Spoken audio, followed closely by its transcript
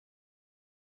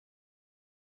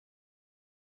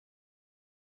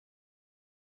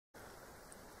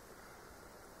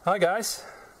Hi guys,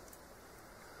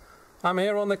 I'm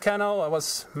here on the canal. I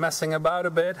was messing about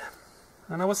a bit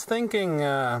and I was thinking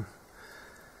about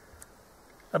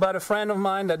a friend of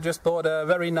mine that just bought a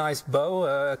very nice bow,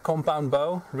 a compound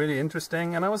bow, really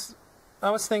interesting, and I was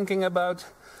thinking about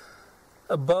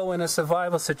a bow in a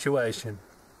survival situation.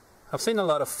 I've seen a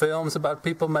lot of films about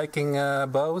people making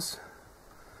bows,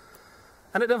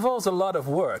 and it involves a lot of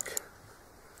work.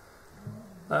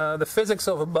 The physics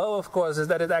of a bow, of course, is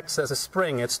that it acts as a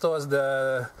spring. It stores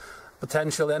the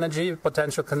potential energy,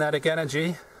 potential kinetic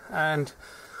energy, and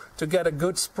to get a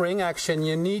good spring action,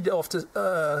 you need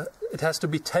it has to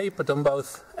be tapered on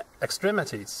both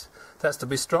extremities. It has to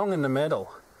be strong in the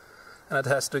middle, and it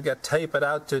has to get tapered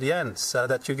out to the ends so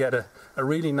that you get a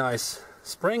really nice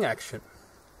spring action.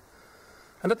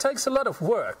 And it takes a lot of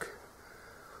work.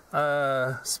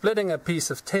 Splitting a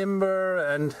piece of timber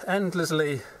and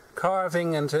endlessly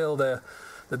carving until the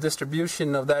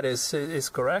distribution of that is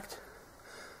correct.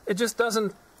 It just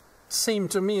doesn't seem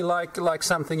to me like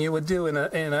something you would do in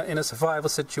a survival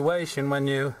situation when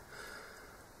you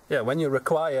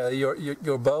require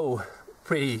your bow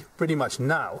pretty much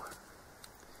now.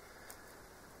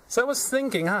 So I was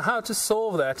thinking how to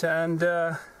solve that, and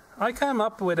I came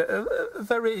up with a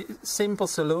very simple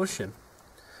solution.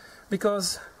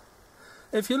 Because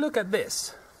if you look at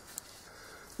this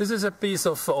is a piece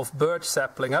of birch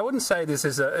sapling. I wouldn't say this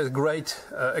is a great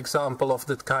example of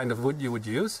the kind of wood you would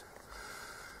use.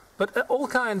 But all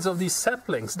kinds of these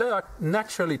saplings, they are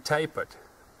naturally tapered.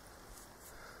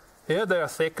 Here they are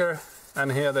thicker,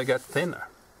 and here they get thinner.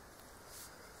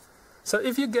 So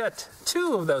if you get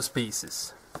two of those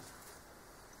pieces,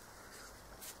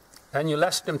 and you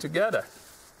lash them together,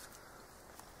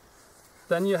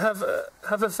 then you have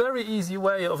a very easy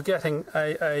way of getting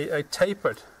a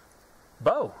tapered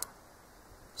bow.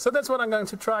 So that's what I'm going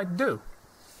to try to do.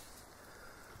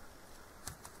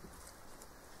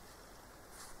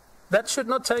 That should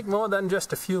not take more than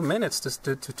just a few minutes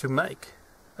to make,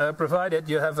 provided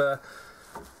you have a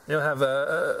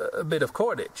bit of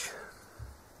cordage.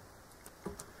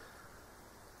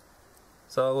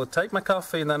 So I will take my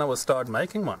coffee and then I will start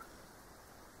making one.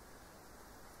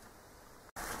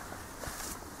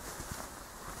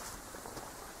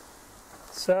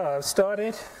 So I've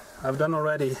started. I've done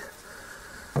already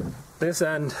this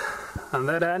end and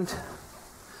that end.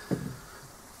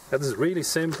 That is really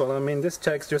simple. I mean, this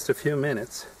takes just a few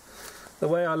minutes. The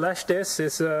way I lash this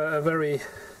is a very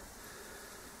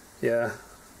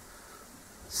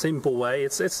simple way.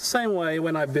 It's the same way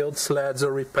when I build sleds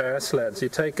or repair sleds. You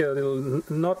take a little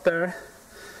knot there,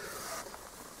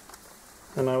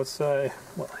 and I would say,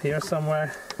 well, here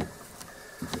somewhere.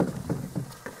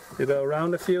 You go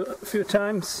around a few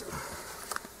times.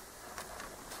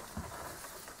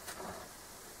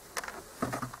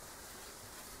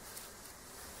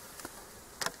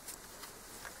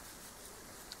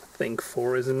 I think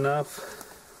 4 is enough.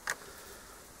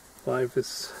 5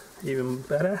 is even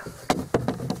better.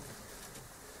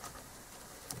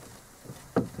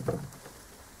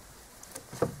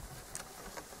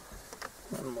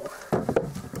 One more.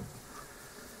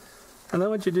 And then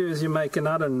what you do is you make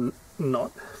another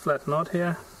knot, flat knot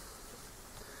here,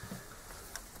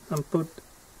 and put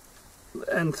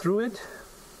the end through it,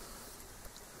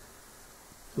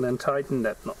 and then tighten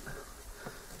that knot.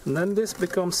 And then this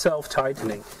becomes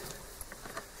self-tightening.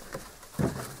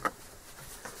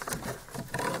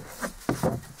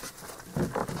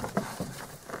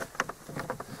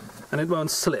 And it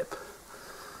won't slip,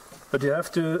 but you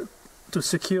have to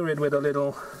secure it with a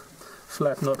little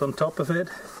flat knot on top of it.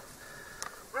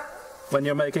 When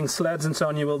you're making sleds and so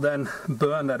on, you will then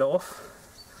burn that off,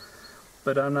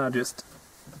 but I'm now just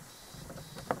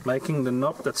making the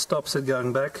knot that stops it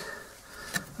going back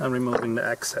and removing the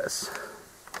excess.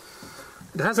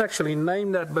 It has actually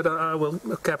named that, but I will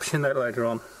caption that later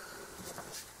on.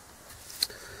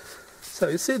 So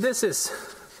you see, this is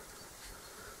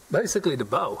basically the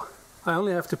bow. I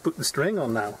only have to put the string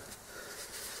on now.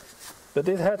 But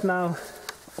it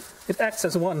acts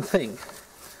as one thing,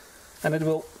 and it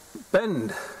will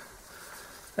bend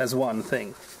as one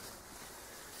thing.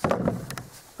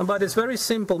 And by this very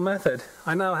simple method,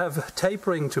 I now have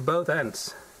tapering to both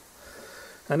ends.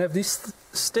 And if these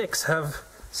sticks have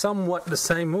somewhat the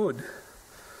same wood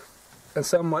and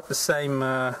somewhat the same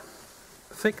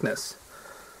thickness,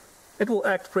 it will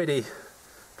act pretty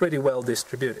well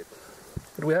distributed.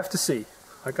 But we have to see.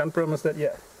 I can't promise that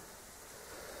yet.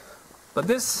 But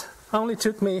this only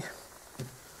took me,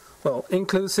 well,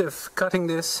 inclusive cutting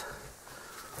this,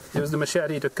 use the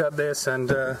machete to cut this, and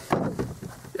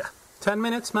 10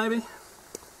 minutes maybe.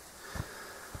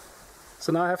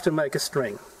 So now I have to make a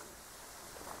string.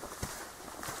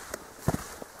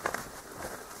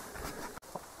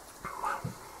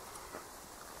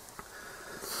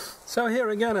 So here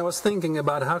again I was thinking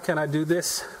about how can I do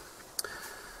this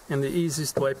in the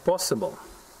easiest way possible.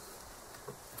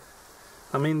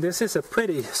 I mean, this is a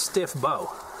pretty stiff bow.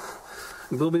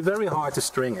 It will be very hard to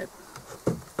string it.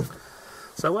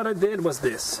 So what I did was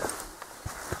this.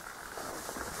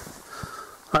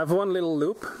 I have one little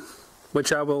loop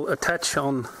which I will attach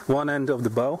on one end of the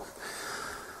bow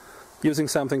using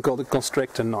something called a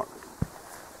constrictor knot.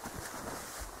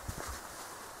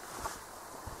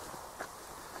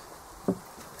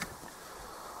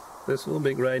 This will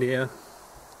be great here.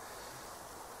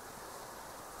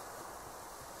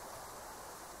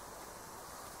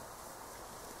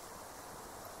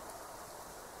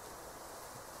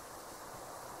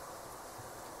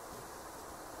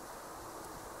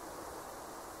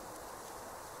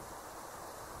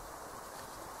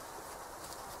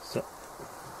 So,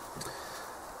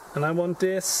 and I want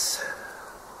this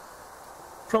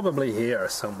probably here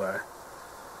somewhere.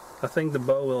 I think the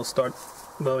bow will start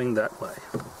bowing that way.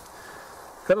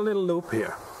 Got a little loop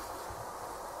here.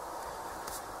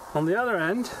 On the other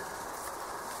end,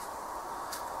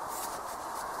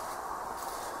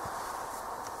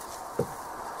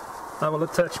 I will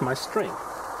attach my string.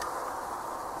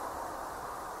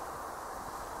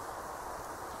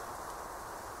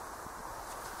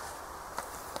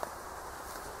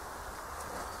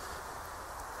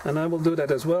 And I will do that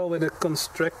as well with a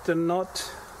constrictor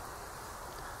knot.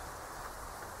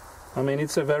 I mean,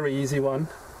 it's a very easy one.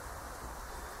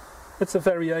 It's a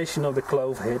variation of the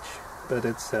clove hitch, but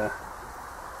it's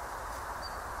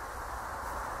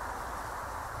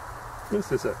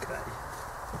this is okay.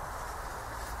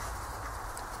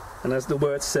 And as the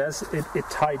word says, it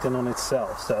tightens on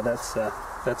itself, so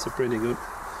that's a pretty good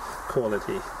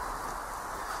quality.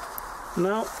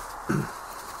 Now,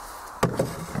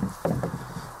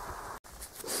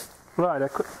 right, I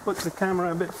could put the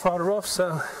camera a bit farther off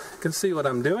so you can see what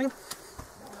I'm doing.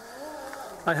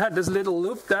 I had this little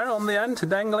loop there on the end,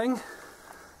 dangling.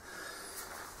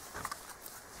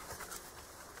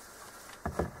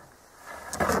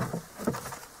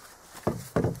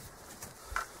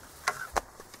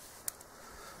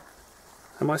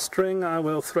 And my string I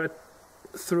will thread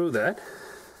through that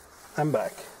and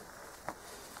back.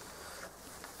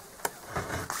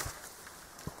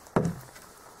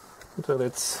 Until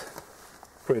it's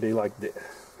pretty like this.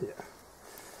 Yeah.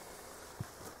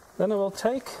 Then I will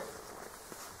take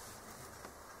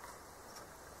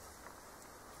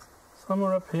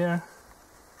somewhere up here,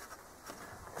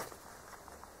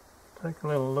 take a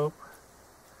little loop,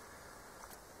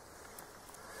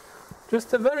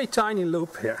 just a very tiny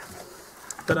loop here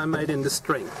that I made in the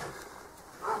string.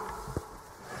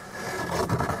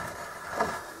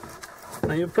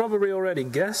 Now you probably already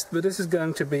guessed, but this is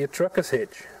going to be a trucker's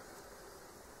hitch.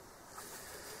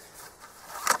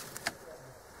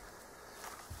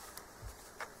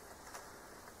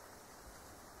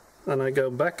 And I go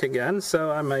back again,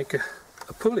 so I make a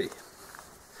pulley.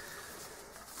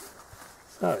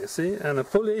 So you see, and a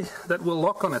pulley that will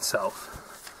lock on itself.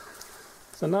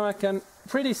 So now I can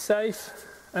pretty safe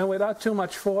and without too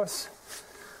much force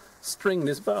string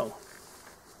this bow.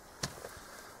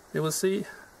 You will see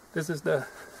this is the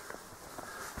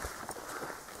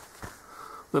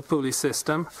pulley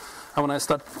system, and when I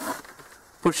start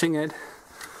pushing it,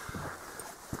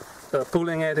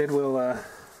 pulling it, it will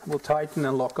tighten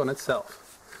and lock on itself.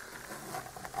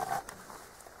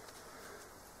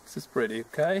 This is pretty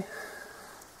okay.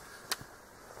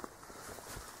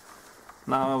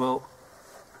 Now I will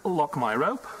lock my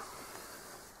rope.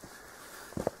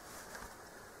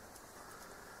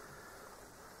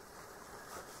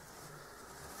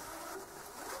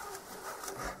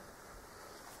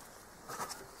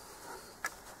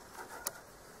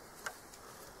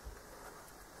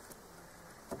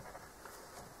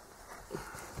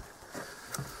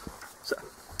 So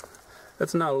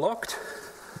it's now locked.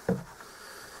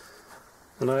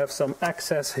 And I have some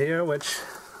access here which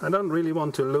I don't really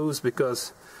want to lose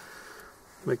because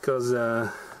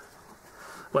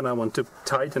when I want to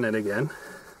tighten it again,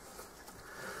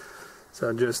 so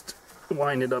I just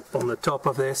wind it up on the top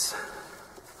of this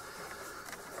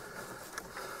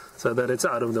so that it's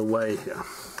out of the way here.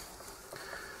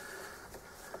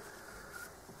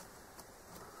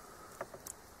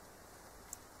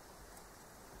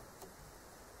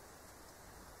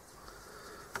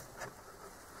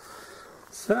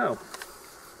 So,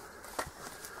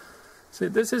 see,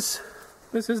 this is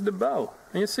the bow,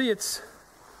 and you see it's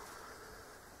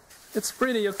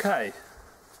pretty okay.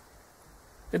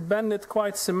 It bended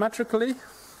quite symmetrically.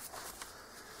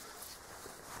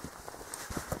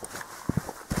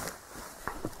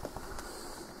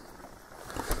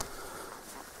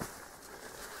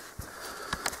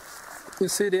 You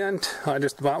see the end? I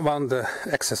just wound the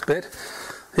excess bit.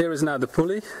 Here is now the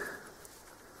pulley.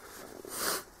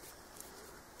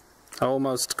 I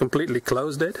almost completely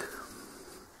closed it.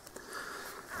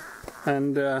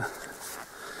 And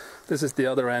this is the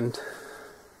other end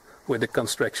with the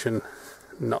constriction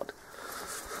knot.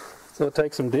 So it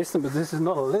takes some distance, but this is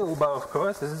not a little bow, of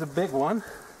course. This is a big one.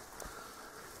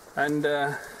 And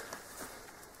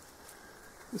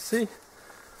you see,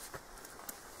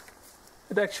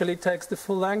 it actually takes the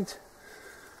full length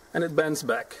and it bends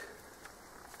back.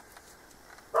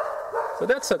 So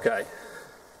that's okay.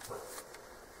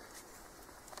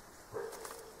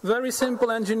 Very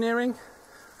simple engineering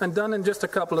and done in just a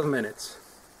couple of minutes.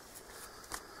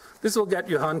 This will get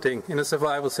you hunting in a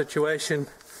survival situation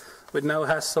with no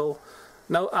hassle,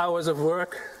 no hours of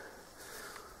work.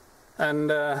 And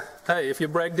hey, if you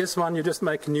break this one, you just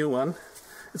make a new one.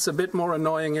 It's a bit more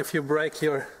annoying if you break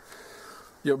your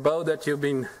bow that you've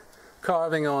been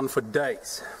carving on for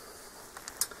days.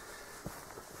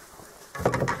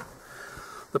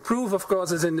 The proof, of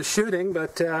course, is in the shooting,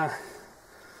 but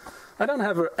I don't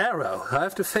have an arrow. I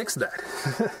have to fix that.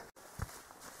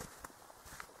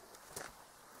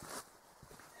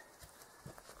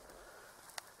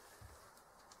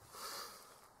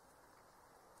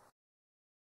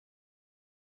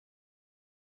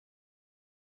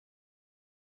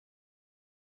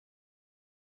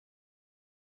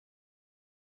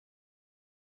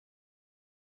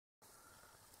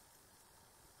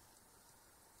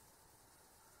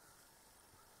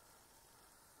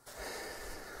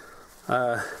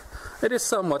 It is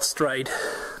somewhat straight,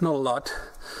 not a lot.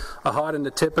 I hardened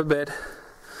the tip a bit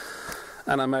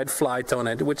and I made flight on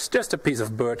it, which is just a piece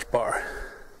of birch bar.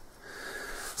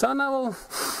 So now we'll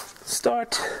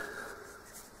start,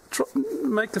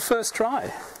 make the first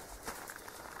try.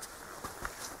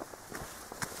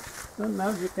 I don't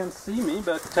know if you can see me,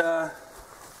 but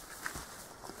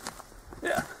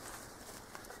yeah.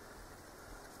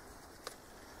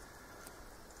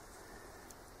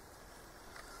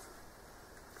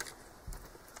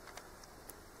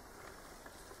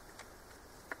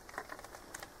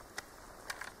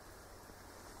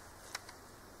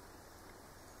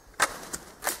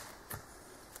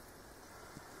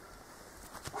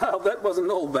 Well, that wasn't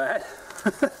all bad.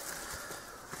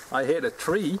 I hit a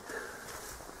tree.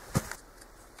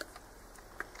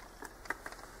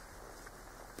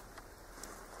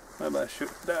 Maybe I should.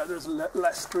 There's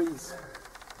less trees.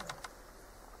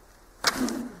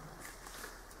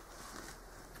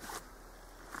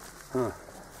 Huh.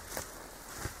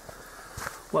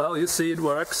 Well, you see, it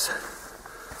works.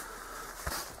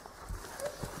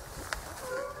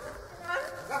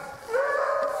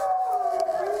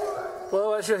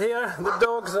 Well, as you hear, the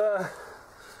dogs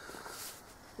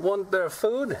want their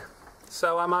food,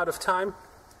 so I'm out of time.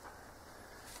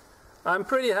 I'm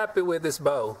pretty happy with this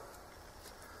bow.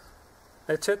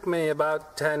 It took me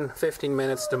about 10-15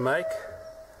 minutes to make,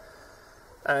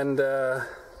 and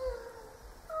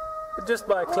just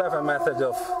by a clever method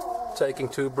of taking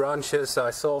two branches,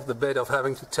 I solved the bit of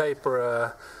having to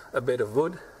taper a bit of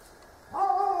wood.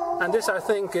 And this, I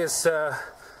think, is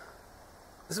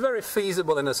very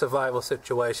feasible in a survival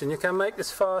situation. You can make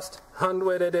this fast, hunt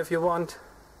with it if you want,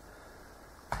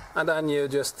 and then you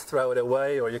just throw it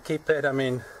away or you keep it. I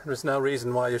mean, there's no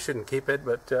reason why you shouldn't keep it,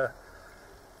 but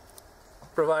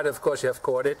provided, of course, you have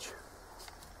cordage.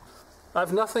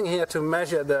 I've nothing here to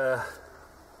measure the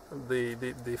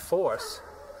force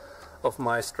of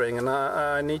my string, and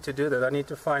I need to do that. I need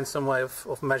to find some way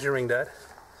of measuring that.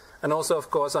 And also, of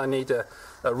course, I need a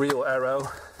real arrow,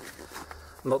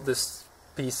 not this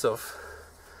piece of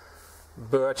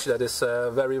birch that is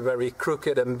very, very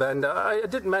crooked and bent. I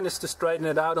did manage to straighten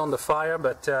it out on the fire,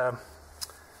 but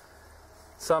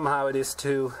somehow it is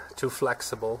too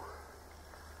flexible,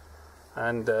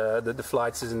 and the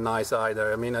flights isn't nice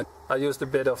either. I mean, I used a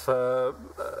bit of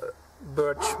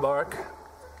birch bark,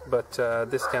 but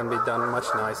this can be done much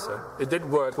nicer. It did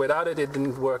work. Without it, it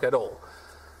didn't work at all.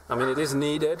 I mean, it is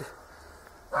needed,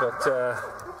 but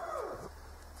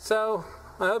so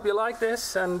I hope you like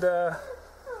this, and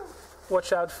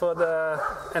watch out for the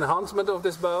enhancement of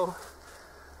this bow.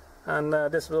 And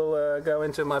this will go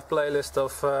into my playlist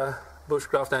of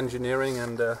bushcraft engineering,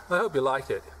 and I hope you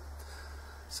liked it.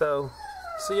 So,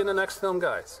 see you in the next film,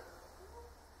 guys.